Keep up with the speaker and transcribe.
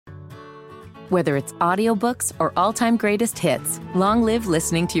Whether it's audiobooks or all-time greatest hits, long live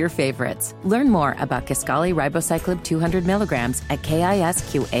listening to your favorites. Learn more about Kisqali Ribociclib 200 milligrams at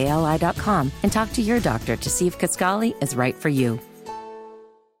KISQALI.com and talk to your doctor to see if Kisqali is right for you.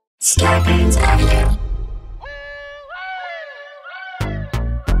 Scarpins Avenue.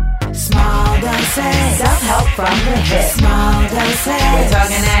 Small doses. Self-help from the hip. Small doses. We're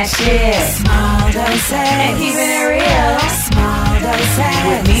talking that shit. Small doses. And keeping it real. Small doses.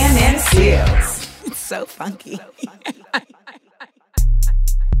 With me and Nana Seals. It's so funky.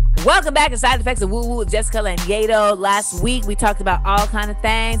 Welcome back to Side Effects of Woo Woo with Jessica Lanyato. Last week, we talked about all kind of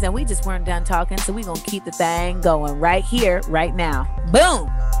things, and we just weren't done talking, so we're going to keep the thing going right here, right now. Boom!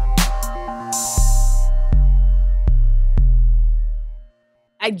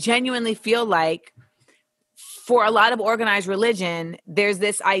 I genuinely feel like for a lot of organized religion, there's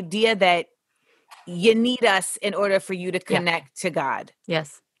this idea that you need us in order for you to connect to God.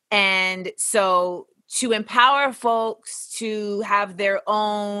 Yes. And so to empower folks to have their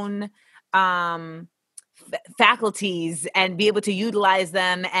own faculties and be able to utilize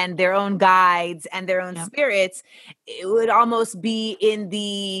them and their own guides and their own spirits, it would almost be in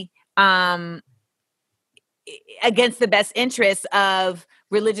the against the best interests of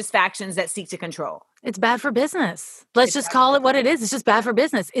religious factions that seek to control. It's bad for business. Let's just call it what it is. It's just bad for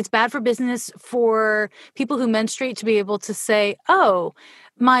business. It's bad for business for people who menstruate to be able to say, oh,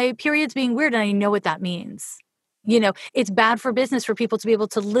 my period's being weird and I know what that means. You know, it's bad for business for people to be able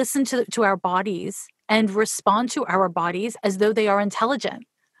to listen to our bodies and respond to our bodies as though they are intelligent.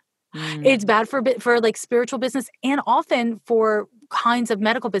 It's bad for like spiritual business and often for kinds of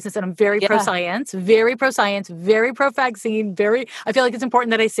medical business. And I'm very pro-science, very pro-science, very pro-vaccine, I feel like it's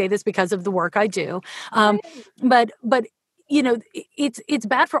important that I say this because of the work I do. But you know, it's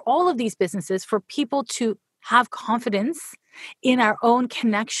bad for all of these businesses for people to have confidence in our own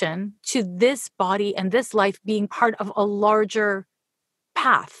connection to this body and this life being part of a larger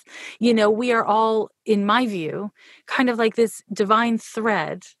path. You know, we are all, in my view, kind of like this divine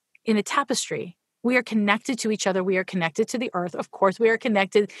thread in a tapestry. We are connected to each other. We are connected to the earth. Of course, we are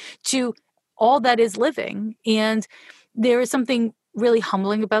connected to all that is living. And there is something really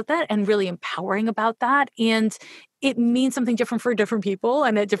humbling about that and really empowering about that. And it means something different for different people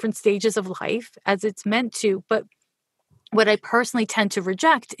and at different stages of life as it's meant to. But what I personally tend to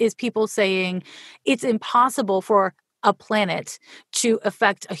reject is people saying it's impossible for a planet to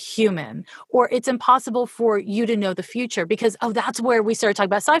affect a human, or it's impossible for you to know the future because, that's where we started talking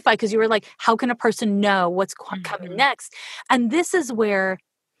about sci-fi, because you were like, how can a person know what's coming next? And this is where,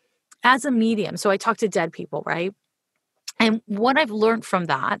 as a medium, so I talk to dead people, right? And what I've learned from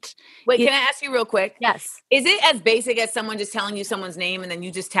that. Wait, can I ask you real quick? Yes. Is it as basic as someone just telling you someone's name and then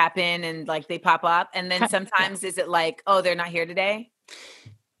you just tap in and like they pop up? And then sometimes is it like, oh, they're not here today?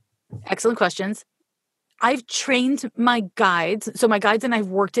 Excellent questions. I've trained my guides. So my guides and I've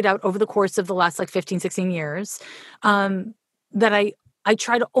worked it out over the course of the last 15, 16 years, that I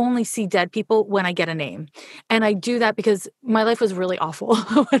try to only see dead people when I get a name. And I do that because my life was really awful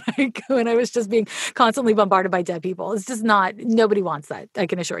when I was just being constantly bombarded by dead people. It's just nobody wants that. I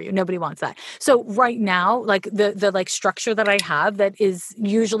can assure you, nobody wants that. So right now, the structure that I have that is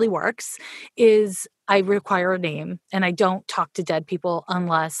usually works is I require a name and I don't talk to dead people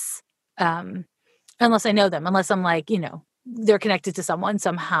unless I know them, unless I'm like, they're connected to someone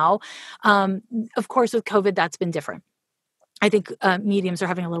somehow. Of course, with COVID, that's been different. I think mediums are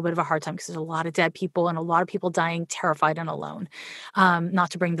having a little bit of a hard time because there's a lot of dead people and a lot of people dying terrified and alone.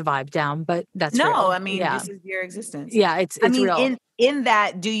 Not to bring the vibe down, but that's real. I mean, this is your existence. Yeah, it's real. In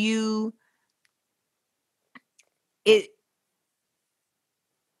that, do you...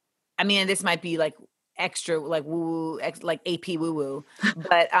 this might be like extra, like woo, like AP woo woo,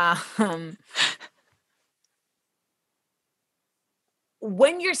 but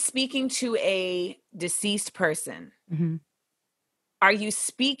when you're speaking to a deceased person, are you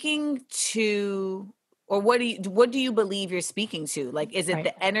speaking to, or what do you believe you're speaking to? Like, is it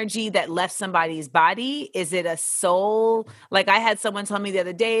the energy that left somebody's body? Is it a soul? Like, I had someone tell me the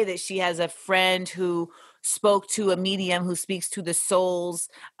other day that she has a friend who spoke to a medium who speaks to the souls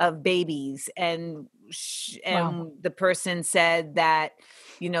of babies. And the person said that,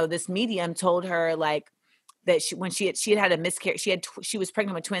 this medium told her like, that when she had a miscarriage, she was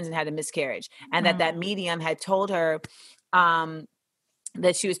pregnant with twins and had a miscarriage, and that medium had told her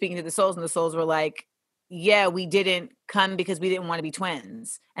that she was speaking to the souls, and the souls were like, yeah, we didn't come because we didn't want to be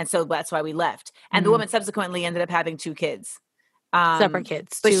twins, and so that's why we left. And the woman subsequently ended up having 2 kids. Separate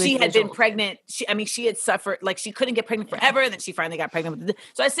kids. But two she had been individuals. pregnant. She had suffered, like she couldn't get pregnant forever. And then she finally got pregnant.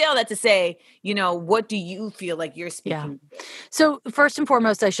 So I say all that to say, what do you feel like you're speaking? So first and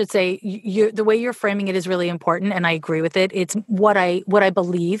foremost, I should say the way you're framing it is really important. And I agree with it. It's what I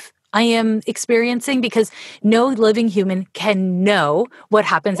believe I am experiencing, because no living human can know what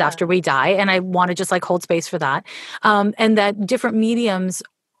happens after we die. And I want to just like hold space for that. And that different mediums,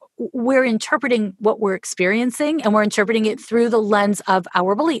 we're interpreting what we're experiencing, and we're interpreting it through the lens of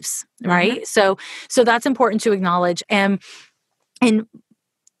our beliefs, right? So that's important to acknowledge. And in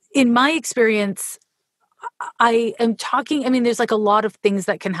my experience, I am talking, there's like a lot of things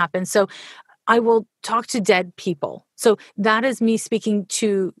that can happen. So I will talk to dead people. So that is me speaking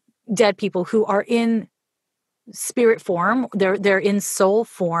to dead people who are in spirit form. They're in soul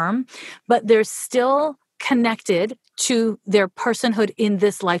form, but they're still connected to their personhood in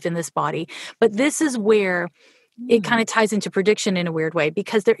this life, in this body. But this is where it kind of ties into prediction in a weird way,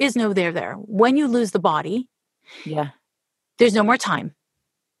 because there is no there. When you lose the body, there's no more time.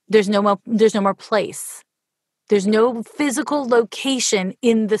 There's no more place. There's no physical location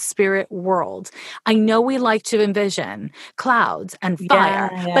in the spirit world. I know we like to envision clouds and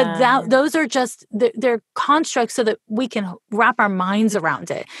fire, but those are just, they're constructs so that we can wrap our minds around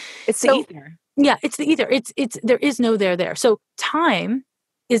it. It's the ether. Yeah, it's the ether. It's there is no there. So time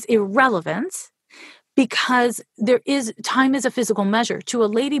is irrelevant, because time is a physical measure. To a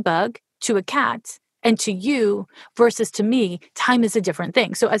ladybug, to a cat, and to you versus to me, time is a different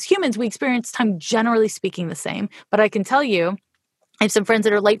thing. So as humans, we experience time, generally speaking, the same. But I can tell you, I have some friends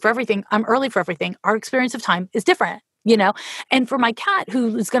that are late for everything. I'm early for everything. Our experience of time is different, And for my cat,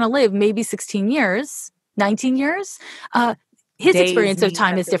 who is going to live maybe 16 years, 19 years, his experience of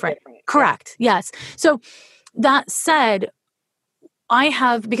time is different. Correct. Yes. So that said,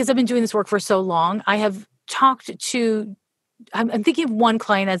 because I've been doing this work for so long, I have talked to, I'm thinking of one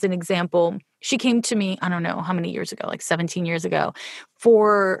client as an example. She came to me, I don't know how many years ago, like 17 years ago,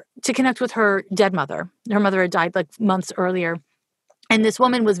 to connect with her dead mother. Her mother had died like months earlier. And this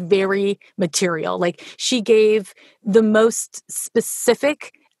woman was very material. Like, she gave the most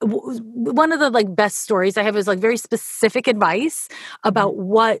specific, one of the like best stories I have is like very specific advice about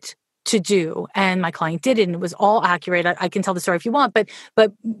what to do. And my client did it, and it was all accurate. I can tell the story if you want, but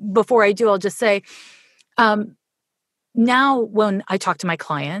before I do, I'll just say, now when I talk to my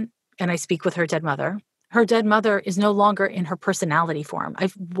client and I speak with her dead mother is no longer in her personality form.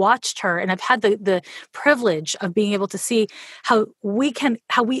 I've watched her, and I've had the privilege of being able to see how we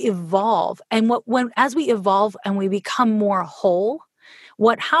evolve. And as we evolve and we become more whole,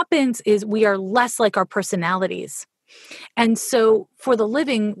 what happens is we are less like our personalities. And so for the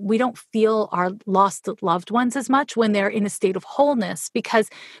living, we don't feel our lost loved ones as much when they're in a state of wholeness, because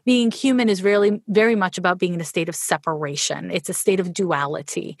being human is really very much about being in a state of separation. It's a state of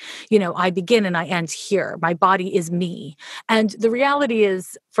duality. I begin and I end here. My body is me. And the reality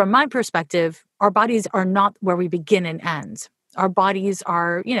is, from my perspective, our bodies are not where we begin and end. Our bodies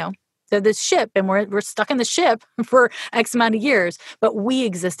are, they're this ship, and we're stuck in the ship for X amount of years, but we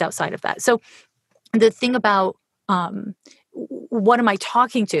exist outside of that. So the thing about what am I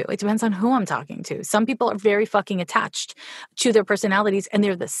talking to? It depends on who I'm talking to. Some people are very fucking attached to their personalities, and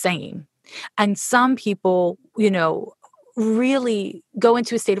they're the same. And some people, really go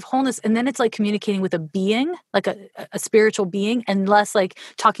into a state of wholeness, and then it's like communicating with a being, like a spiritual being, and less like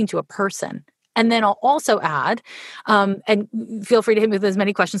talking to a person. And then I'll also add, and feel free to hit me with as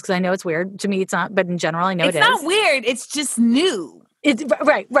many questions, because I know it's weird. To me, it's not, but in general, I know it is. It's not weird. It's just new. It's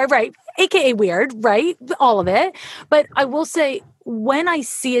right. AKA weird, right? All of it. But I will say, when I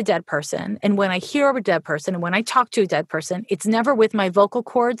see a dead person, and when I hear of a dead person, and when I talk to a dead person, it's never with my vocal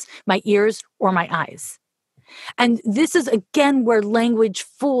cords, my ears, or my eyes. And this is, again, where language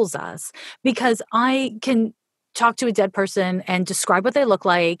fools us, because I can talk to a dead person and describe what they look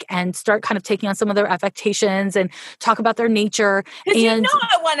like and start kind of taking on some of their affectations and talk about their nature. And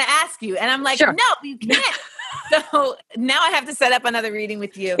I want to ask you. And I'm like, sure. No, you can't. So now I have to set up another reading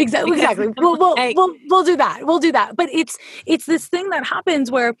with you. Exactly. We'll do that. We'll do that. But it's this thing that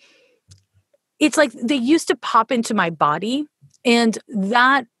happens where it's like they used to pop into my body, and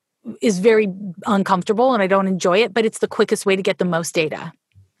that is very uncomfortable, and I don't enjoy it, but it's the quickest way to get the most data.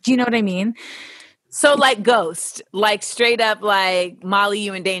 Do you know what I mean? So like Ghost, like straight up like Molly,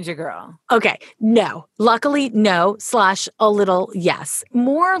 you in danger, girl. Okay. No. Luckily, no, / a little yes.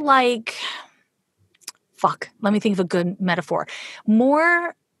 More like... let me think of a good metaphor.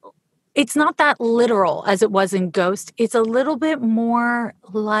 More, it's not that literal as it was in Ghost. It's a little bit more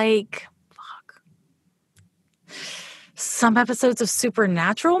like, some episodes of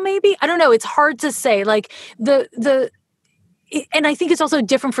Supernatural, maybe? I don't know. It's hard to say. Like and I think it's also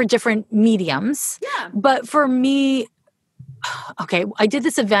different for different mediums. Yeah. But for me, okay, I did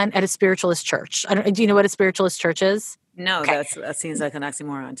this event at a spiritualist church. Do you know what a spiritualist church is? No, Okay. that seems like an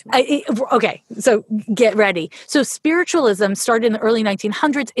oxymoron to me. Okay, so get ready. So spiritualism started in the early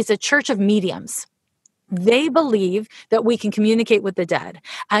 1900s. It's a church of mediums. They believe that we can communicate with the dead.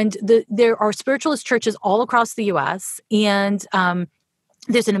 And there are spiritualist churches all across the U.S. And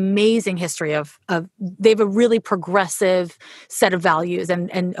there's an amazing history of they have a really progressive set of values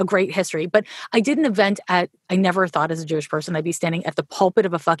and a great history. But I did an event I never thought as a Jewish person I'd be standing at the pulpit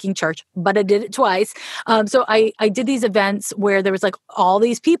of a fucking church, but I did it twice. So I did these events where there was like all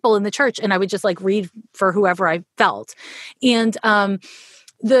these people in the church, and I would just like read for whoever I felt. And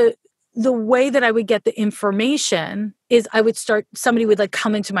the way that I would get the information is somebody would like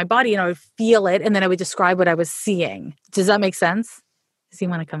come into my body and I would feel it, and then I would describe what I was seeing. Does that make sense? Does he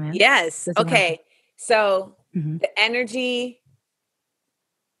want to come in? Yes. Okay. So the energy.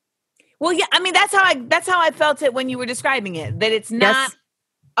 Well, yeah. I mean, that's how I felt it when you were describing it. That it's not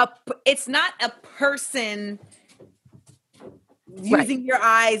a person using your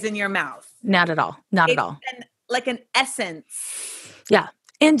eyes and your mouth. Not at all. Not at all. Like an essence. Yeah.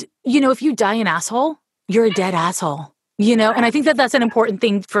 And if you die an asshole, you're a dead asshole. And I think that that's an important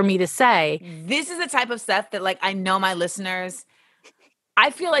thing for me to say. This is the type of stuff that, like, I know my listeners. I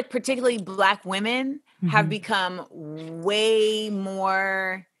feel like particularly Black women have become way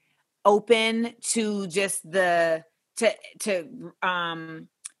more open to just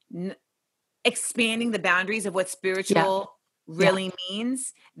expanding the boundaries of what spiritual really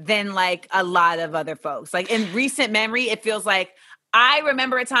means than like a lot of other folks. Like in recent memory, it feels like I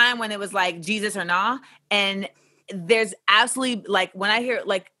remember a time when it was like Jesus or nah. And there's absolutely like when I hear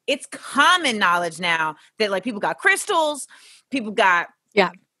like it's common knowledge now that like people got crystals, people got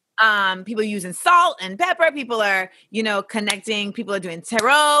people using salt and pepper. People are, connecting. People are doing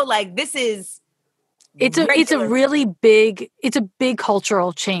tarot. Like this is, it's a big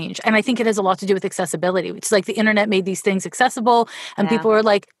cultural change. And I think it has a lot to do with accessibility. It's like the internet made these things accessible and people are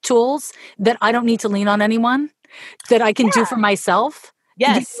like tools that I don't need to lean on anyone, that I can do for myself.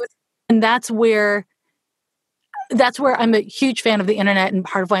 Yes. And that's where I'm a huge fan of the internet, and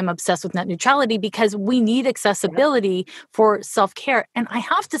part of why I'm obsessed with net neutrality, because we need accessibility for self-care. And I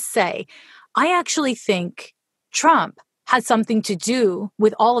have to say, I actually think Trump had something to do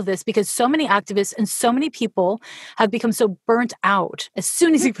with all of this, because so many activists and so many people have become so burnt out as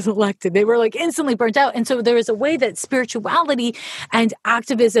soon as he was elected. They were like instantly burnt out. And so there is a way that spirituality and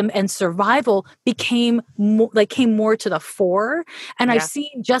activism and survival came more to the fore. And I've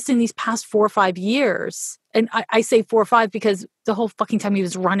seen just in these past 4 or 5 years, and I say 4 or 5 because the whole fucking time he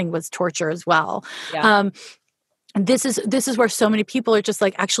was running was torture as well. Yeah. This is where so many people are just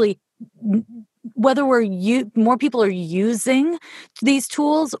like, actually, whether more people are using these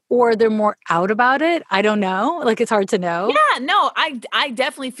tools or they're more out about it, I don't know. Like, it's hard to know. Yeah, no, I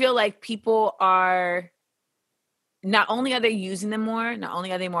definitely feel like people are, not only are they using them more, not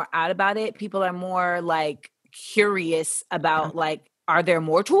only are they more out about it, people are more like curious about like, are there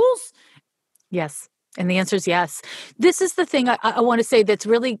more tools? Yes. And the answer is yes. This is the thing I want to say that's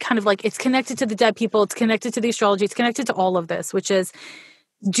really kind of like, it's connected to the dead people. It's connected to the astrology. It's connected to all of this, which is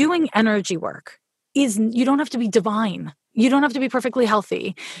doing energy work you don't have to be divine. You don't have to be perfectly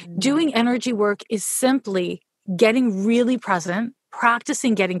healthy. Doing energy work is simply getting really present,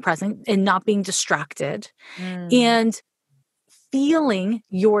 practicing getting present and not being distracted, and feeling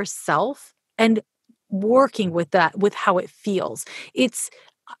yourself and working with that, with how it feels.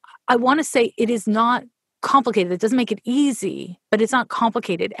 I want to say it is not complicated. It doesn't make it easy, but it's not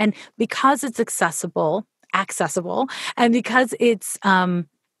complicated. And because it's accessible, and because it's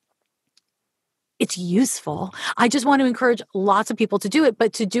useful, I just want to encourage lots of people to do it,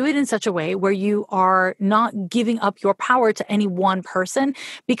 but to do it in such a way where you are not giving up your power to any one person,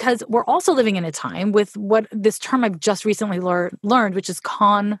 because we're also living in a time with what this term I've just recently learned, which is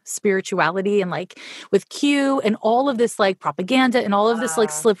conspirituality, and like with Q and all of this like propaganda and all of this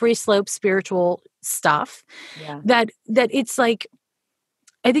like slippery slope spiritual stuff, that it's like,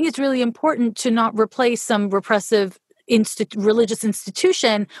 I think it's really important to not replace some repressive religious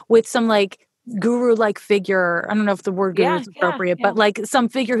institution with some like guru-like figure. I don't know if the word guru is appropriate, but like some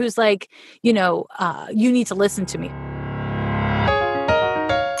figure who's like, you need to listen to me.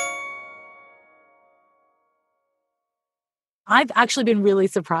 I've actually been really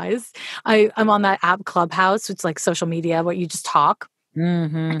surprised. I'm on that app Clubhouse. It's like social media where you just talk.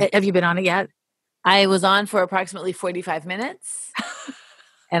 Mm-hmm. Have you been on it yet? I was on for approximately 45 minutes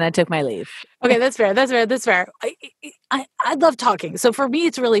and I took my leave. Okay, that's fair. That's fair. I love talking. So for me,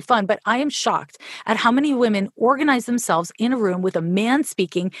 it's really fun, but I am shocked at how many women organize themselves in a room with a man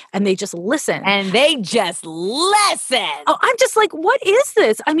speaking and they just listen. And they just listen. Oh, I'm just like, what is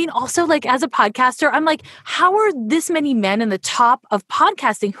this? I mean, also like as a podcaster, I'm like, how are this many men in the top of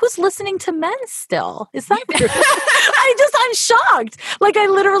podcasting? Who's listening to men still? Is that true? I'm shocked. Like I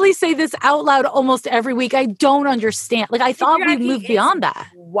literally say this out loud almost every week. I don't understand. Like I thought we moved beyond that.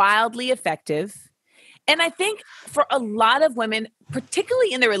 Wildly effective. And I think for a lot of women,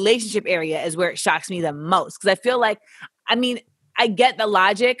 particularly in the relationship area, is where it shocks me the most. Because I feel like, I mean, I get the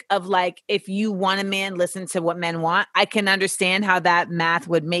logic of like, if you want a man, listen to what men want. I can understand how that math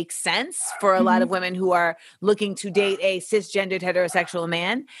would make sense for a lot of women who are looking to date a cisgendered heterosexual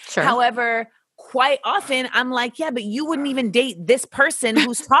man. Sure. However, quite often I'm like, yeah, but you wouldn't even date this person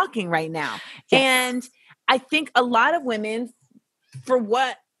who's talking right now. Yes. And I think a lot of women, for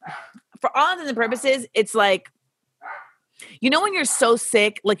all intents and purposes, it's like, you know, when you're so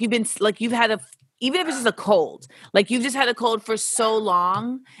sick, like you've had even if it's just a cold, like you've just had a cold for so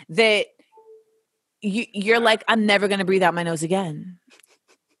long that you're like, I'm never going to breathe out my nose again.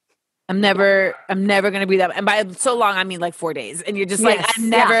 I'm never going to breathe out. And by so long, I mean like 4 days. And you're just like, I'm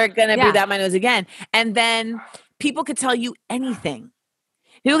never going to breathe out my nose again. And then people could tell you anything.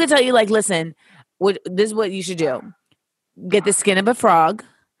 People could tell you like, listen, this is what you should do. Get the skin of a frog,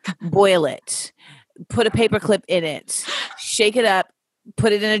 boil it, put a paper clip in it, shake it up,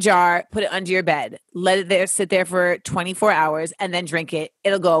 put it in a jar, put it under your bed, let it sit there for 24 hours and then drink it.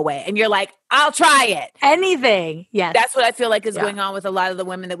 It'll go away. And you're like, I'll try it. Anything. Yes. That's what I feel like is going on with a lot of the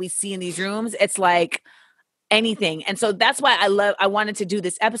women that we see in these rooms. It's like anything. And so that's why I wanted to do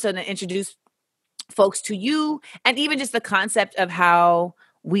this episode and introduce folks to you and even just the concept of how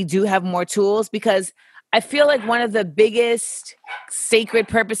we do have more tools, because I feel like one of the biggest sacred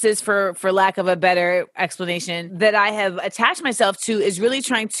purposes, for lack of a better explanation, that I have attached myself to is really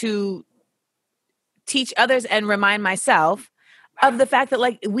trying to teach others and remind myself of the fact that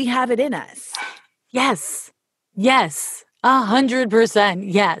like we have it in us. Yes. Yes.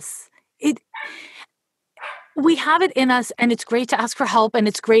 100%. Yes. We have it in us, and it's great to ask for help, and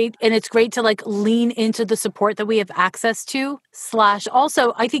it's great to like lean into the support that we have access to.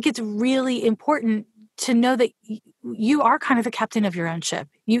 Also, I think it's really important to know that you are kind of the captain of your own ship.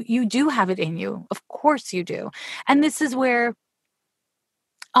 You do have it in you. Of course you do. And this is where,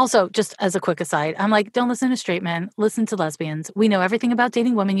 also, just as a quick aside, I'm like, don't listen to straight men, listen to lesbians. We know everything about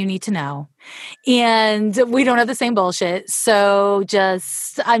dating women you need to know. And we don't have the same bullshit. So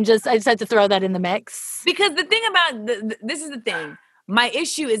I just had to throw that in the mix. Because the thing about, this is the thing. My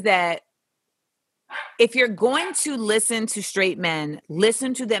issue is that if you're going to listen to straight men,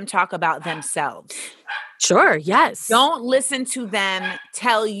 listen to them talk about themselves. Sure, yes. Don't listen to them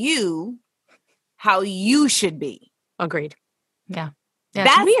tell you how you should be. Agreed. Yeah.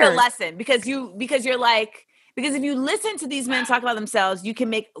 That's weird. The lesson, because you're like, because if you listen to these men talk about themselves, you can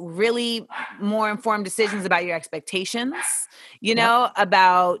make really more informed decisions about your expectations, you know,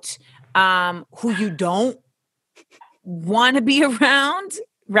 about who you don't want to be around.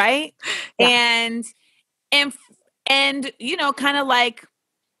 Right. Yeah. And, you know, kind of like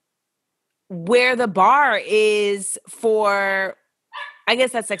where the bar is for, I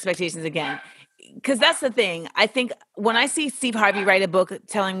guess that's expectations again. Because that's the thing. I think when I see Steve Harvey write a book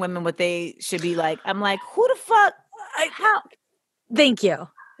telling women what they should be like, I'm like, who the fuck? How? Thank you.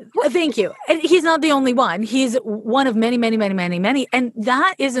 Thank you. And he's not the only one. He's one of many, many, many, many, many. And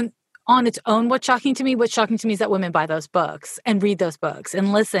that isn't on its own what's shocking to me. What's shocking to me is that women buy those books and read those books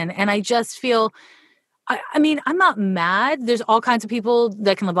and listen. And I just feel, I mean, I'm not mad. There's all kinds of people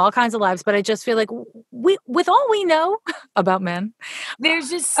that can live all kinds of lives, but I just feel like with all we know about men,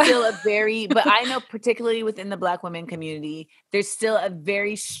 there's just still a very, but I know particularly within the Black women community, there's still a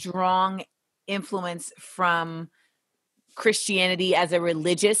very strong influence from Christianity as a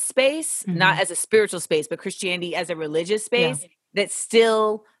religious space, not as a spiritual space, but Christianity as a religious space that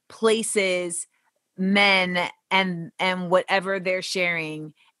still places men and whatever they're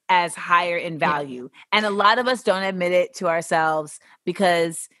sharing as higher in value. And a lot of us don't admit it to ourselves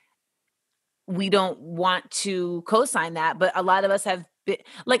because we don't want to co-sign that. But a lot of us have been,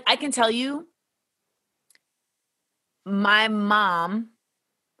 like, I can tell you, my mom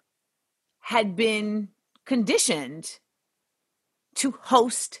had been conditioned to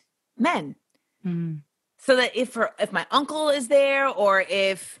host men. So that if my uncle is there, or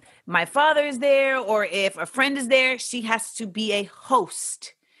if my father is there, or if a friend is there, she has to be a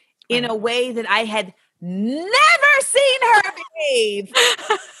host in a way that I had never seen her behave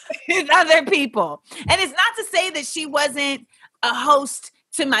with other people. And it's not to say that she wasn't a host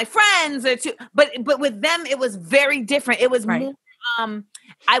to my friends or to, but with them, it was very different. It was more,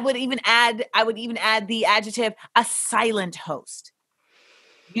 I would even add the adjective, a silent host.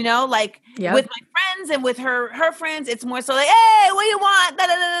 You know, like with my friends and with her friends, it's more so like, hey, what do you want? Da,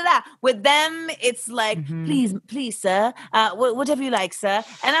 da, da, da, da. With them, it's like, please, sir, whatever you like, sir.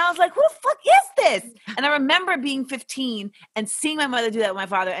 And I was like, who the fuck is this? And I remember being 15 and seeing my mother do that with my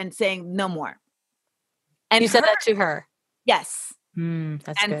father and saying, no more. And you said that to her? Yes.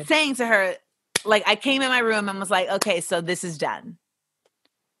 That's and good. Saying to her, like, I came in my room and was like, okay, so this is done.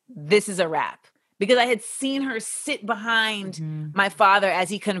 This is a wrap. Because I had seen her sit behind my father as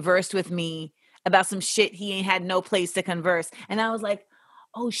he conversed with me about some shit he ain't had no place to converse. And I was like,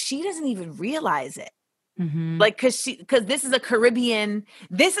 oh, she doesn't even realize it. Like, cause this is a Caribbean,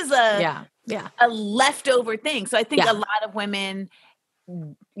 this is a leftover thing. So I think a lot of women,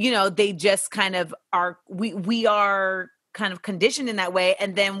 you know, they just kind of are, we are kind of conditioned in that way.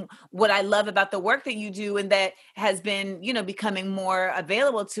 And then what I love about the work that you do and that has been, you know, becoming more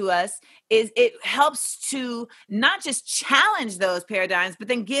available to us is it helps to not just challenge those paradigms, but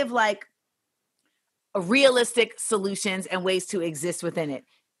then give like realistic solutions and ways to exist within it.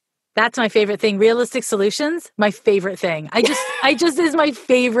 That's my favorite thing. Realistic solutions, my favorite thing. I just is my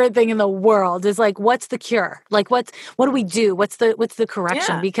favorite thing in the world is like, what's the cure? Like, what do we do? What's the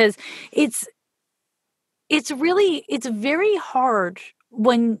correction? Because it's very hard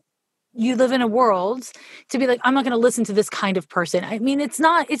when you live in a world to be like, I'm not going to listen to this kind of person. I mean, it's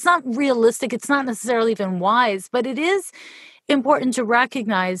not realistic. It's not necessarily even wise, but it is important to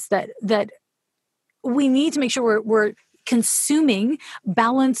recognize that we need to make sure we're consuming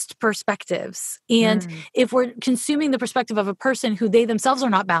balanced perspectives. And if we're consuming the perspective of a person who they themselves are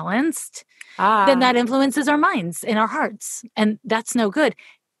not balanced, then that influences our minds and our hearts. And that's no good.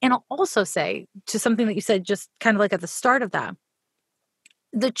 And I'll also say to something that you said just kind of like at the start of that,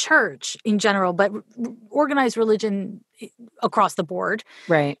 the church in general, but organized religion across the board,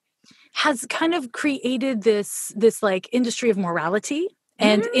 right, has kind of created this like industry of morality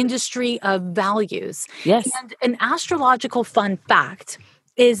and industry of values. Yes. And an astrological fun fact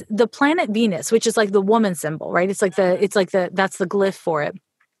is the planet Venus, which is like the woman symbol, right? That's the glyph for it.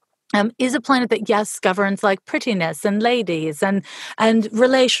 Is a planet that, yes, governs like prettiness and ladies and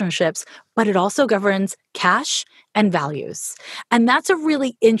relationships, but it also governs cash and values. And that's a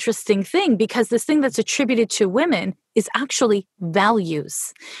really interesting thing because this thing that's attributed to women is actually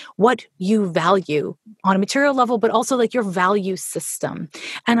values, what you value on a material level, but also like your value system.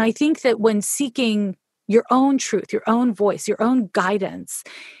 And I think that when seeking your own truth, your own voice, your own guidance,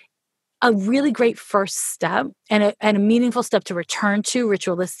 a really great first step and a meaningful step to return to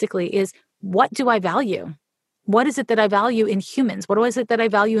ritualistically is, what do I value? What is it that I value in humans? What is it that I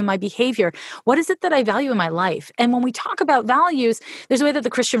value in my behavior? What is it that I value in my life? And when we talk about values, there's a way that the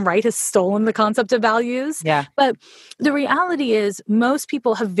Christian right has stolen the concept of values. Yeah. But the reality is most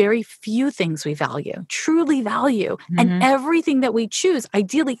people have very few things we value, truly value. And everything that we choose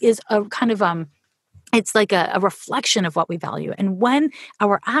ideally is a kind of it's like a reflection of what we value. And when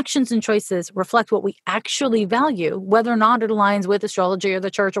our actions and choices reflect what we actually value, whether or not it aligns with astrology or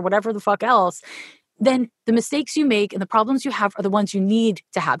the church or whatever the fuck else, then the mistakes you make and the problems you have are the ones you need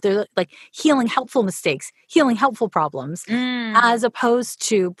to have. They're like healing helpful mistakes, healing helpful problems, as opposed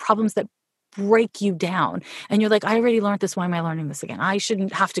to problems that break you down. And you're like, I already learned this. Why am I learning this again? I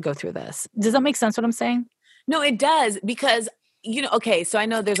shouldn't have to go through this. Does that make sense what I'm saying? No, it does, because you know, okay, so I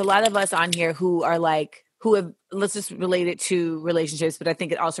know there's a lot of us on here who are like, who have, let's just relate it to relationships, but I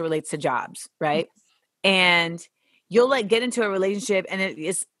think it also relates to jobs, right? And you'll like get into a relationship and it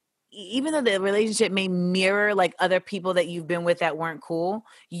is, even though the relationship may mirror like other people that you've been with that weren't cool,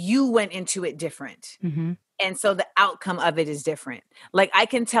 you went into it different. And so the outcome of it is different. Like I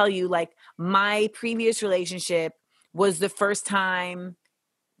can tell you, like my previous relationship was the first time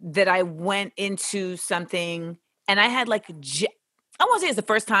that I went into something and I had like, I won't say it's the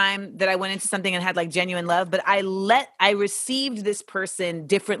first time that I went into something and had like genuine love, but I received this person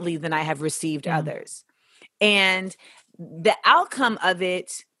differently than I have received others. And the outcome of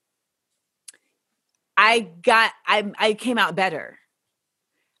it, I came out better.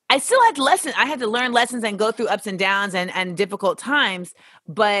 I still had lessons. I had to learn lessons and go through ups and downs and difficult times,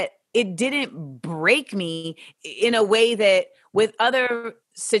 but it didn't break me in a way that with other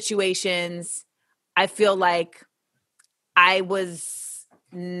situations, I feel like I was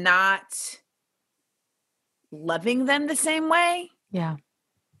not loving them the same way. Yeah.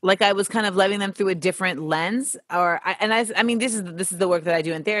 like I was kind of letting them through a different lens, I mean, this is the work that I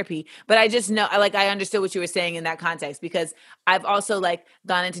do in therapy, but I just know, I understood what you were saying in that context, because I've also like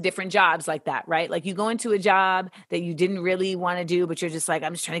gone into different jobs like that, right? Like you go into a job that you didn't really want to do, but you're just like,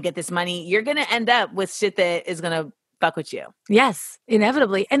 I'm just trying to get this money. You're going to end up with shit that is going to fuck with you. Yes,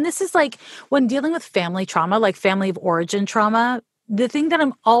 inevitably. And this is like when dealing with family trauma, like family of origin trauma, the thing that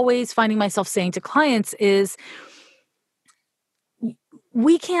I'm always finding myself saying to clients is,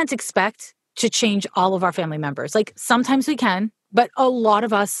 we can't expect to change all of our family members. Like sometimes we can, but a lot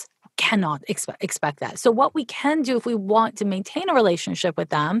of us cannot expect that. So what we can do if we want to maintain a relationship with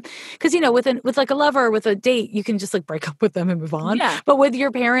them, because, with like a lover, with a date, you can just like break up with them and move on. Yeah. But with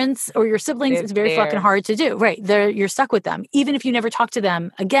your parents or your siblings, it's very fucking hard to do. Right. You're stuck with them. Even if you never talk to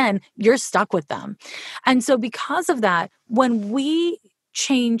them again, you're stuck with them. And so because of that, when we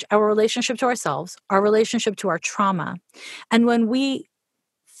change our relationship to ourselves, our relationship to our trauma, and when we,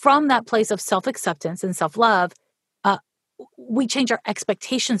 from that place of self-acceptance and self-love, we change our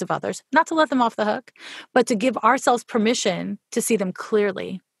expectations of others, not to let them off the hook, but to give ourselves permission to see them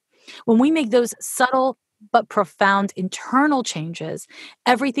clearly. When we make those subtle but profound internal changes,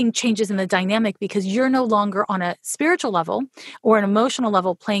 everything changes in the dynamic, because you're no longer on a spiritual level or an emotional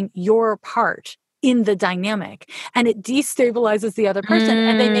level playing your part in the dynamic. And it destabilizes the other person,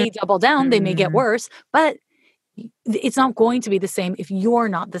 and they may double down, they may get worse, but it's not going to be the same if you're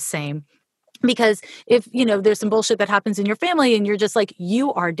not the same. Because if, there's some bullshit that happens in your family and you're just like,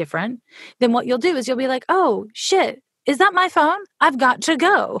 you are different, then what you'll do is you'll be like, oh shit, is that my phone? I've got to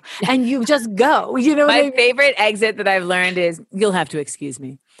go. And you just go, My favorite exit that I've learned is, you'll have to excuse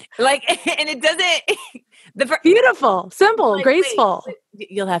me. Like, and it doesn't, beautiful, simple, like, graceful.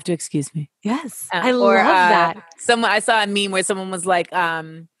 Wait, you'll have to excuse me. Yes. I love that. I saw a meme where someone was like,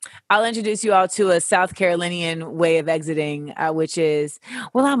 I'll introduce you all to a South Carolinian way of exiting, which is,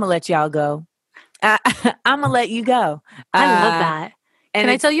 well, I'm going to let y'all go. I'm going to let you go. I love that. Can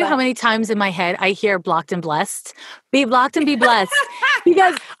I tell you how many times in my head I hear blocked and blessed? Be blocked and be blessed.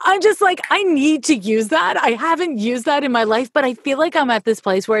 Because I'm just like, I need to use that. I haven't used that in my life, but I feel like I'm at this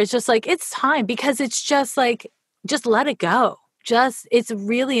place where it's just like, it's time, because it's just like, just let it go. It's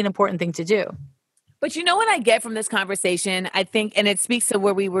really an important thing to do. But you know what I get from this conversation, I think, and it speaks to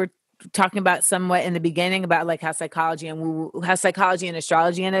where we were talking about somewhat in the beginning about like how psychology and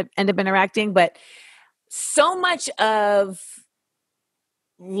astrology end up interacting, but so much of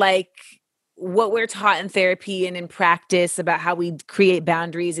like what we're taught in therapy and in practice about how we create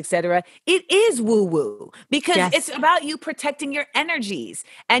boundaries, etc., it is woo-woo, because it's about you protecting your energies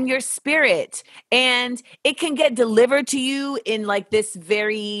and your spirit, and it can get delivered to you in like this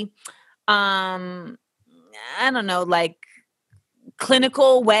very I don't know, like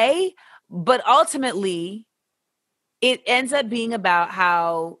clinical way, but ultimately it ends up being about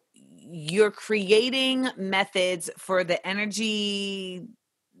how you're creating methods for the energy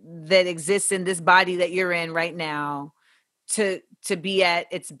that exists in this body that you're in right now to be at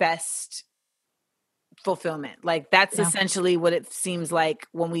its best fulfillment. Like that's essentially what it seems like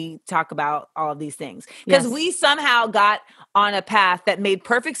when we talk about all of these things, because we somehow got on a path that made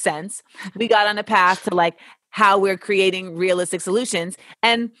perfect sense. We got on a path to like how we're creating realistic solutions,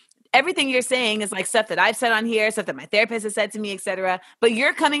 and everything you're saying is like stuff that I've said on here, stuff that my therapist has said to me, etc. But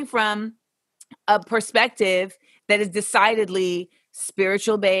you're coming from a perspective that is decidedly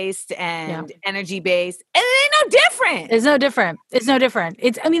spiritual based and energy based, and it ain't no different. It's no different.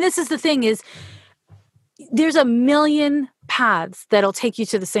 This is the thing is, there's a million paths that'll take you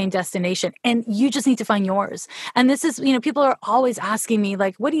to the same destination, and you just need to find yours. And this is, people are always asking me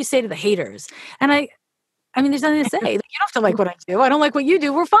like, what do you say to the haters? And I mean, there's nothing to say. Like, you don't have to like what I do. I don't like what you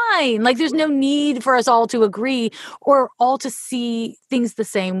do. We're fine. Like, there's no need for us all to agree or all to see things the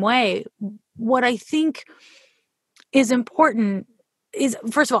same way. What I think is important is,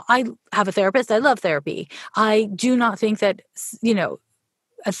 first of all, I have a therapist. I love therapy. I do not think that,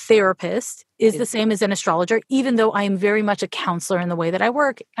 a therapist is the same as an astrologer, even though I am very much a counselor in the way that I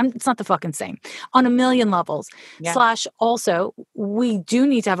work. It's not the fucking same on a million levels. / also, we do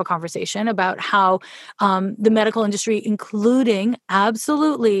need to have a conversation about how the medical industry, including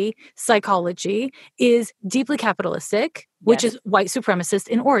absolutely psychology, is deeply capitalistic, which is white supremacist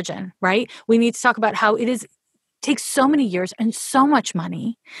in origin, right? We need to talk about how it takes so many years and so much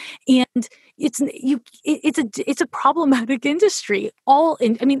money, and it's a problematic industry.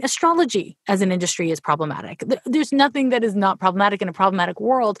 Astrology as an industry is problematic. There's nothing that is not problematic in a problematic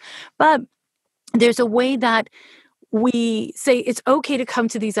world, but there's a way that we say it's okay to come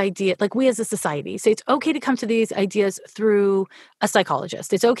to these ideas, like we as a society say it's okay to come to these ideas through a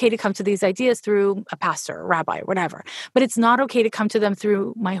psychologist. It's okay to come to these ideas through a pastor, a rabbi, whatever. But it's not okay to come to them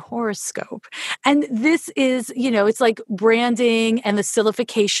through my horoscope. And this is, it's like branding and the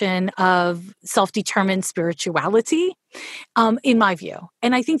silification of self-determined spirituality, in my view.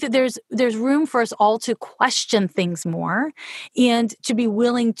 And I think that there's room for us all to question things more and to be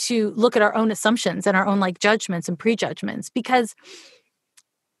willing to look at our own assumptions and our own like judgments and prejudgments because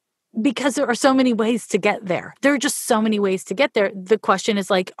there are so many ways to get there. There are just so many ways to get there. The question is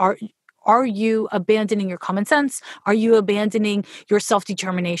like, are you abandoning your common sense? Are you abandoning your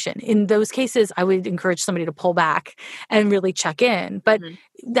self-determination? In those cases, I would encourage somebody to pull back and really check in. But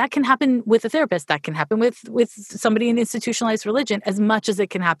that can happen with a therapist. That can happen with somebody in institutionalized religion as much as it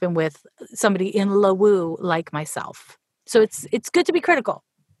can happen with somebody in LaWoo like myself. So it's good to be critical,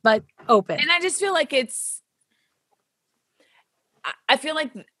 but open. And I just feel like I feel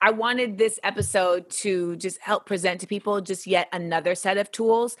like I wanted this episode to just help present to people just yet another set of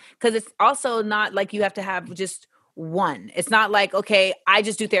tools. Because it's also not like you have to have just one. It's not like, okay, I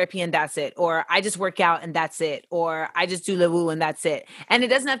just do therapy and that's it. Or I just work out and that's it. Or I just do LaWoo and that's it. And it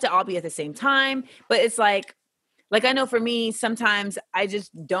doesn't have to all be at the same time. But it's like I know for me, sometimes I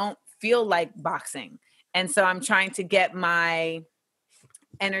just don't feel like boxing. And so I'm trying to get my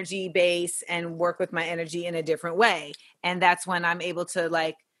energy base and work with my energy in a different way. And that's when I'm able to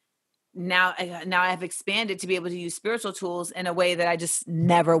like, now I have expanded to be able to use spiritual tools in a way that I just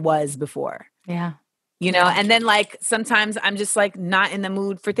never was before. Yeah. And then like, sometimes I'm just like not in the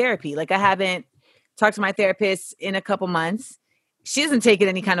mood for therapy. Like I haven't talked to my therapist in a couple months. She doesn't take it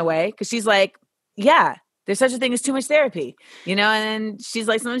any kind of way. Cause she's like, yeah, there's such a thing as too much therapy, and then she's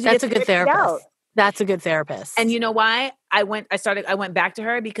like, sometimes that's a good therapist. Out. That's a good therapist. And you know why? I went back to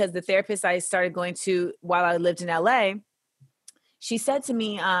her because the therapist I started going to while I lived in LA, she said to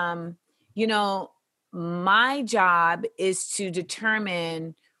me, my job is to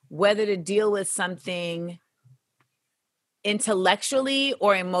determine whether to deal with something intellectually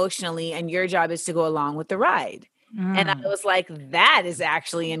or emotionally, and your job is to go along with the ride. And I was like, that is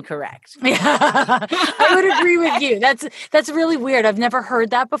actually incorrect. Yeah, I would agree with you. That's really weird. I've never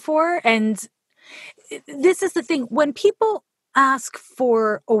heard that before. And this is the thing. When people ask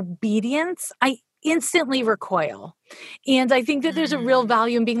for obedience, I instantly recoil. And I think that there's a real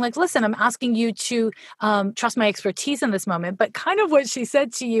value in being like, listen, I'm asking you to trust my expertise in this moment. But kind of what she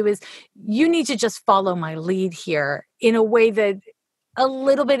said to you is, you need to just follow my lead here in a way that a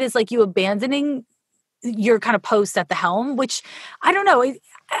little bit is like you abandoning your kind of post at the helm, which I don't know.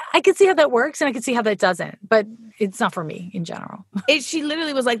 I could see how that works and I could see how that doesn't, but it's not for me in general. She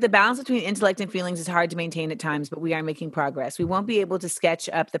literally was like, the balance between intellect and feelings is hard to maintain at times, but we are making progress. We won't be able to sketch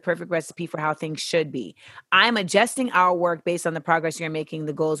up the perfect recipe for how things should be. I'm adjusting our work based on the progress you're making,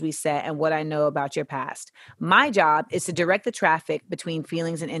 the goals we set, and what I know about your past. My job is to direct the traffic between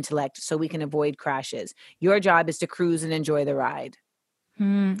feelings and intellect so we can avoid crashes. Your job is to cruise and enjoy the ride.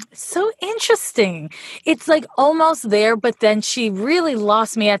 So interesting. It's like almost there, but then she really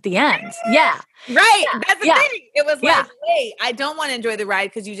lost me at the end. Yeah. Right. That's the thing. It was like, hey, I don't want to enjoy the ride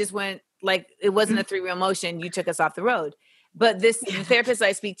because you just went like, it wasn't a three-wheel motion. You took us off the road. But the therapist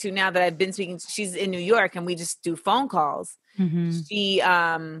I speak to now that I've been speaking to, she's in New York and we just do phone calls. She,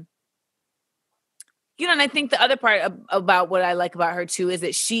 and I think the other part about what I like about her too is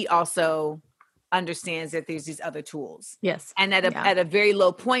that she also understands that there's these other tools. Yes. And at a very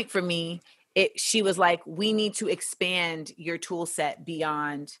low point for me, she was like, we need to expand your tool set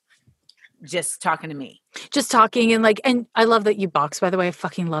beyond just talking to me. Just talking and I love that you box, by the way. I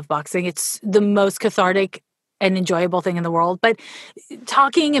fucking love boxing. It's the most cathartic and enjoyable thing in the world. But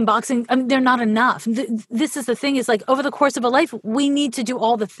talking and boxing, they're not enough. This is the thing, is like over the course of a life, we need to do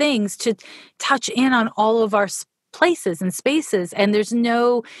all the things to touch in on all of our places and spaces. And there's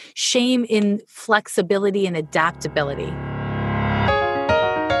no shame in flexibility and adaptability.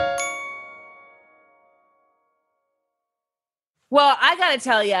 Well, I got to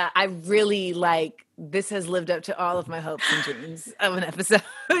tell you, I really this has lived up to all of my hopes and dreams of an episode.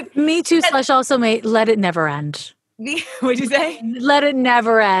 Me too, / also let it never end. What'd you say? Let it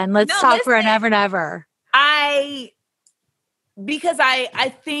never end. Let's talk for an ever and ever. Because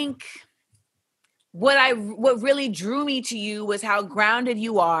I think what really drew me to you was how grounded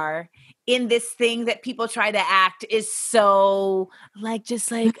you are in this thing that people try to act is so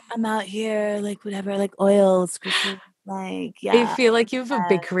I'm out here, whatever, oil, I feel like you have a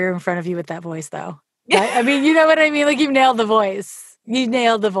big career in front of you with that voice though. I mean, you know what I mean? You've nailed the voice. You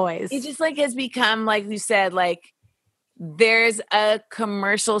nailed the voice. It just has become, like you said, there's a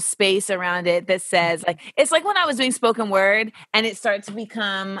commercial space around it that says like, it's like when I was doing spoken word and it starts to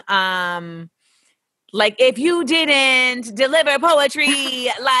become like, if you didn't deliver poetry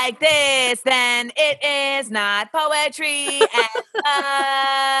like this, then it is not poetry and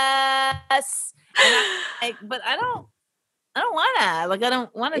us. And I'm like, but I don't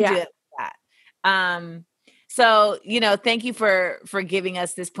wanna do it like that. So, thank you for giving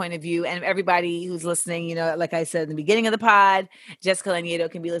us this point of view, and everybody who's listening, like I said in the beginning of the pod, Jessica Laniado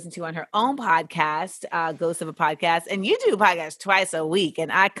can be listened to on her own podcast, Ghost of a Podcast, and you do podcasts twice a week,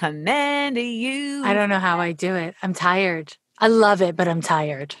 and I commend you. I don't know how I do it. I'm tired. I love it, but I'm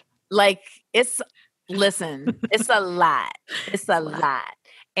tired. Like it's a lot. It's a lot.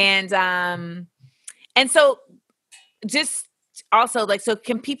 And so just also like, so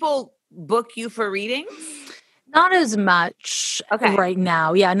can people book you for readings? Not as much right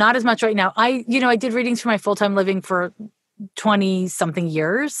now. Yeah, not as much right now. I did readings for my full-time living for 20 something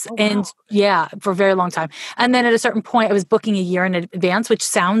years. Oh, and wow. For a very long time. And then at a certain point I was booking a year in advance, which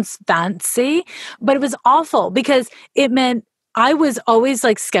sounds fancy, but it was awful because it meant I was always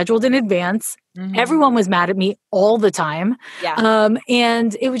like scheduled in advance. Mm-hmm. Everyone was mad at me all the time. Yeah.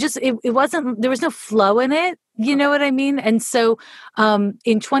 And it was just, it wasn't, there was no flow in it. You know what I mean? And so in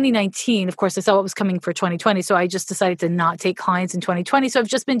 2019, of course, I saw what was coming for 2020. So I just decided to not take clients in 2020. So I've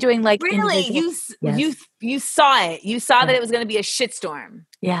just been doing like really, you saw it. You saw that it was going to be a shitstorm.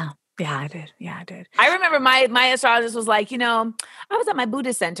 Yeah. Yeah, I did. I remember my astrologist was like, I was at my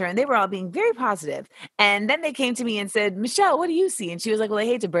Buddhist center and they were all being very positive. And then they came to me and said, Michelle, what do you see? And she was like, well, I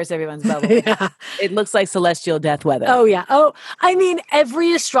hate to burst everyone's bubble. Yeah. It looks like celestial death weather. Oh, yeah. Oh, I mean,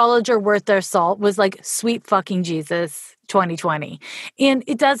 every astrologer worth their salt was like, sweet fucking Jesus 2020. And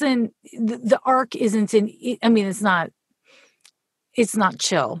it doesn't, the arc isn't it's not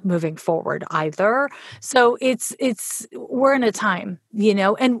chill moving forward either. So we're in a time,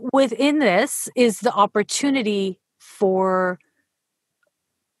 and within this is the opportunity for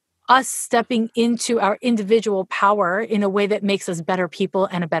us stepping into our individual power in a way that makes us better people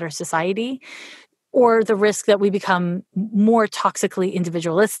and a better society, or the risk that we become more toxically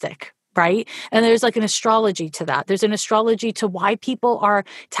individualistic. Right. And there's like an astrology to that. There's an astrology to why people are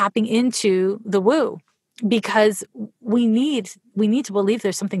tapping into the woo. Because we need to believe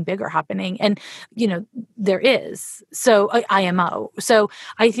there's something bigger happening. And, there is. So IMO. So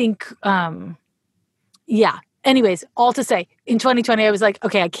I think, anyways, all to say in 2020, I was like,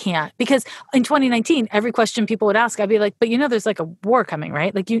 okay, I can't, because in 2019, every question people would ask, I'd be like, but there's like a war coming,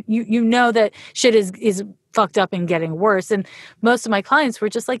 right? Like you know that shit is fucked up and getting worse. And most of my clients were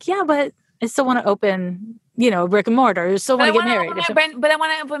just like, yeah, but I still want to open, brick and mortar. I still want to get married. But I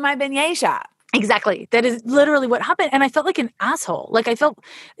want to open my beignet shop. Exactly. That is literally what happened. And I felt like an asshole. Like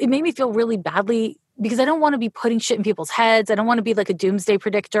it made me feel really badly because I don't want to be putting shit in people's heads. I don't want to be like a doomsday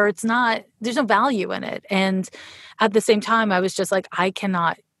predictor. There's no value in it. And at the same time, I was just like, I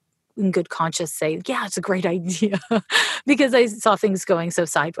cannot in good conscience say, yeah, it's a great idea because I saw things going so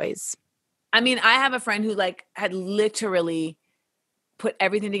sideways. I mean, I have a friend who like had literally put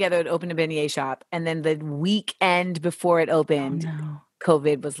everything together to open a beignet shop. And then the weekend before it opened,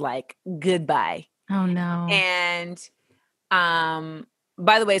 COVID was like, goodbye. Oh no. And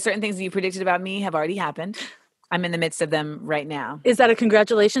by the way, certain things that you predicted about me have already happened. I'm in the midst of them right now. Is that a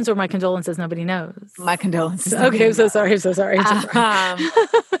congratulations or my condolences? Nobody knows. My condolences. Okay, I'm so sorry.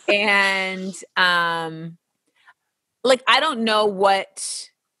 And like, I don't know.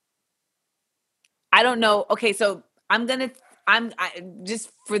 Okay, so I'm just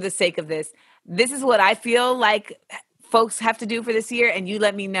for the sake of this is what I feel like folks have to do for this year, and you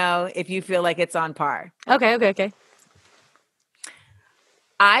let me know if you feel like it's on par. Okay.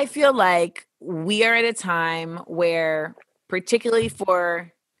 I feel like we are at a time where, particularly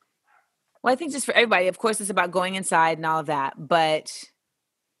I think just for everybody, of course, it's about going inside and all of that, but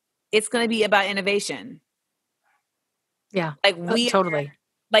it's going to be about innovation. Yeah. Like totally.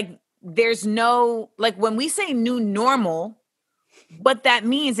 Like there's no, like when we say new normal, what that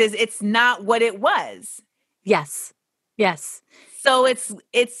means is it's not what it was. Yes. So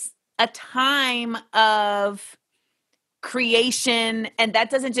it's a time of creation. And that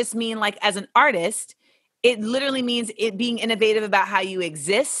doesn't just mean like as an artist, it literally means it being innovative about how you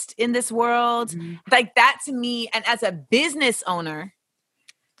exist in this world. Mm-hmm. Like that to me, and as a business owner,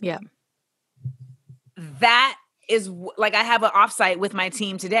 that is like, I have an offsite with my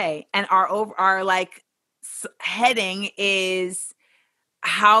team today, and our like heading is,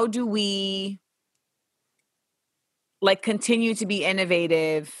 how do we like continue to be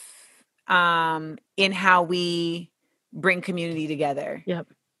innovative in how we bring community together? Yep.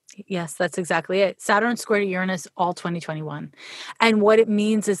 Yes, that's exactly it. Saturn squared Uranus all 2021. And what it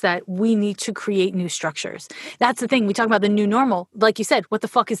means is that we need to create new structures. That's the thing. We talk about the new normal. Like you said, what the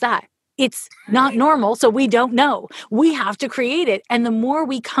fuck is that? It's not normal, so we don't know. We have to create it. And the more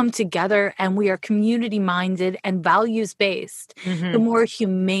we come together and we are community-minded and values-based, the more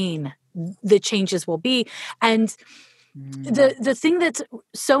humane the changes will be. And the thing that's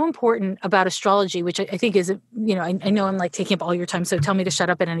so important about astrology, which I think is, I know I'm like taking up all your time, so tell me to shut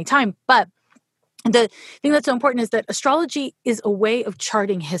up at any time. But the thing that's so important is that astrology is a way of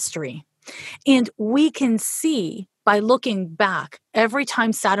charting history. And we can see by looking back, every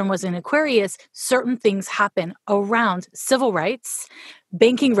time Saturn was in Aquarius, certain things happen around civil rights,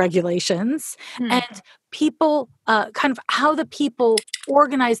 banking regulations, and people, kind of how the people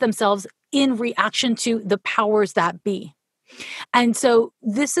organize themselves in reaction to the powers that be. And so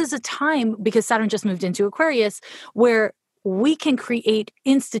this is a time, because Saturn just moved into Aquarius, where we can create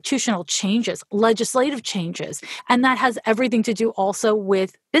institutional changes, legislative changes. And that has everything to do also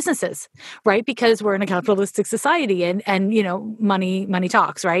with businesses, right? Because we're in a capitalistic society and money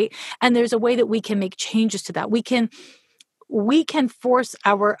talks, right? And there's a way that we can make changes to that. We can force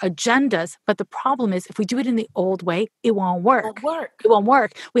our agendas, but the problem is if we do it in the old way, it won't work. It won't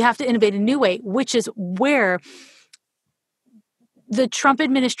work. We have to innovate a new way, which is where the Trump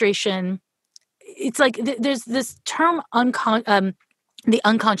administration, it's like there's this term, the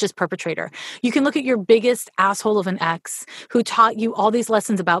unconscious perpetrator. You can look at your biggest asshole of an ex who taught you all these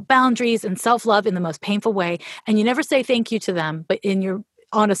lessons about boundaries and self-love in the most painful way, and you never say thank you to them, but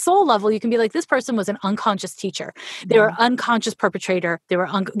on a soul level, you can be like, this person was an unconscious teacher. They were unconscious perpetrator. They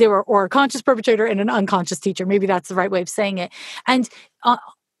were or a conscious perpetrator and an unconscious teacher. Maybe that's the right way of saying it. And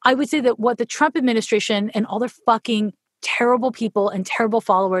I would say that what the Trump administration and all their fucking terrible people and terrible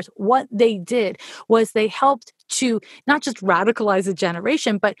followers, what they did was they helped to not just radicalize a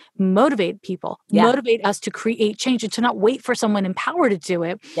generation, but motivate people, motivate us to create change and to not wait for someone in power to do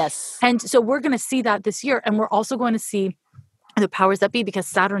it. Yes. And so we're going to see that this year. And we're also going to see the powers that be, because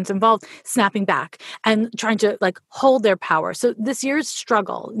Saturn's involved, snapping back and trying to hold their power. So this year's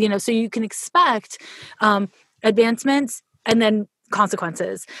struggle, so you can expect advancements and then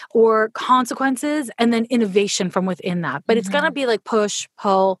consequences, or consequences and then innovation from within that. But it's going to be like push,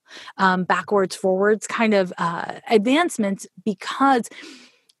 pull, backwards, forwards kind of advancements, because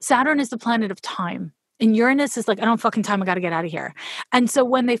Saturn is the planet of time. And Uranus is like, I don't fucking time, I got to get out of here. And so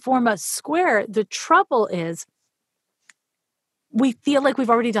when they form a square, the trouble is we feel like we've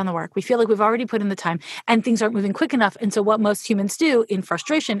already done the work. We feel like we've already put in the time and things aren't moving quick enough. And so what most humans do in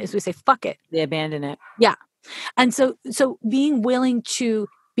frustration is we say, fuck it. They abandon it. Yeah. And so being willing to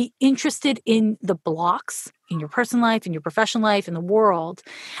be interested in the blocks in your personal life, in your professional life, in the world,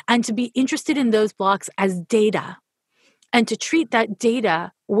 and to be interested in those blocks as data, and to treat that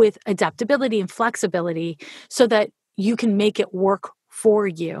data with adaptability and flexibility so that you can make it work for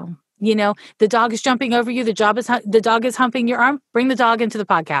you. The dog is jumping over you. The dog is humping your arm. Bring the dog into the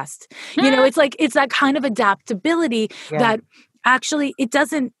podcast. It's that kind of adaptability that actually you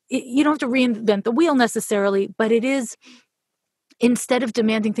don't have to reinvent the wheel necessarily, but it is, instead of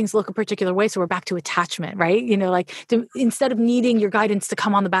demanding things look a particular way, so we're back to attachment, right? Instead of needing your guidance to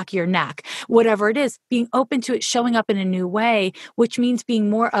come on the back of your neck, whatever it is, being open to it showing up in a new way, which means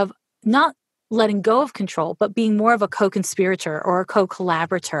being more of not letting go of control, but being more of a co-conspirator or a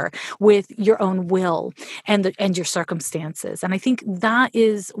co-collaborator with your own will and your circumstances. And I think that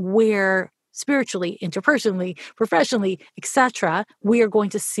is where spiritually, interpersonally, professionally, etc., we are going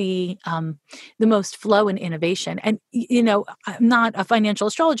to see the most flow and innovation. And, I'm not a financial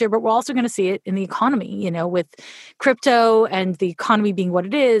astrologer, but we're also going to see it in the economy, with crypto and the economy being what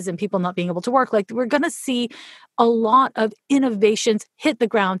it is and people not being able to work. We're going to see a lot of innovations hit the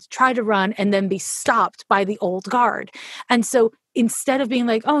ground, try to run, and then be stopped by the old guard. And so instead of being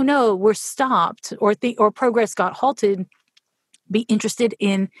like, oh no, we're stopped, or progress got halted, be interested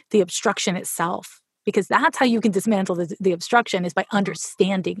in the obstruction itself, because that's how you can dismantle the obstruction, is by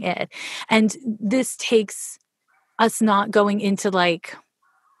understanding it. And this takes us not going into the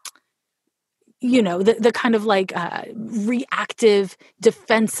kind of reactive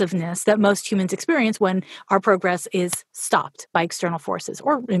defensiveness that most humans experience when our progress is stopped by external forces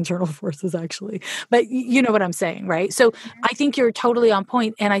or internal forces, actually. But you know what I'm saying, right? So I think you're totally on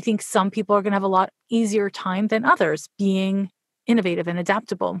point. And I think some people are going to have a lot easier time than others being innovative and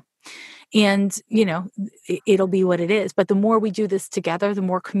adaptable. And, it'll be what it is. But the more we do this together, the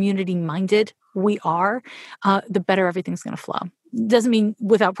more community minded we are, the better everything's going to flow. Doesn't mean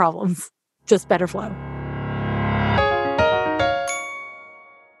without problems, just better flow.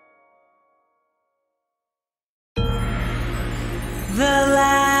 The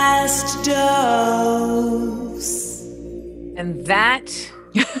last dose. And that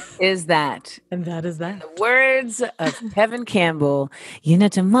is that. And that is that. The words of Kevin Campbell. You know,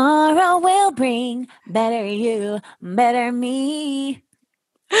 tomorrow will bring better you, better me.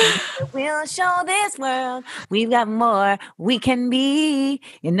 We'll show this world we've got more we can be.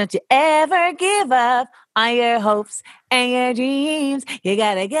 And don't you ever give up on your hopes and your dreams. You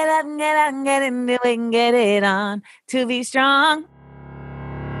gotta get up and get out and get into it and get it on to be strong.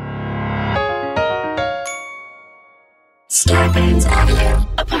 Starburns Audio,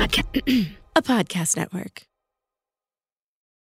 a podcast network.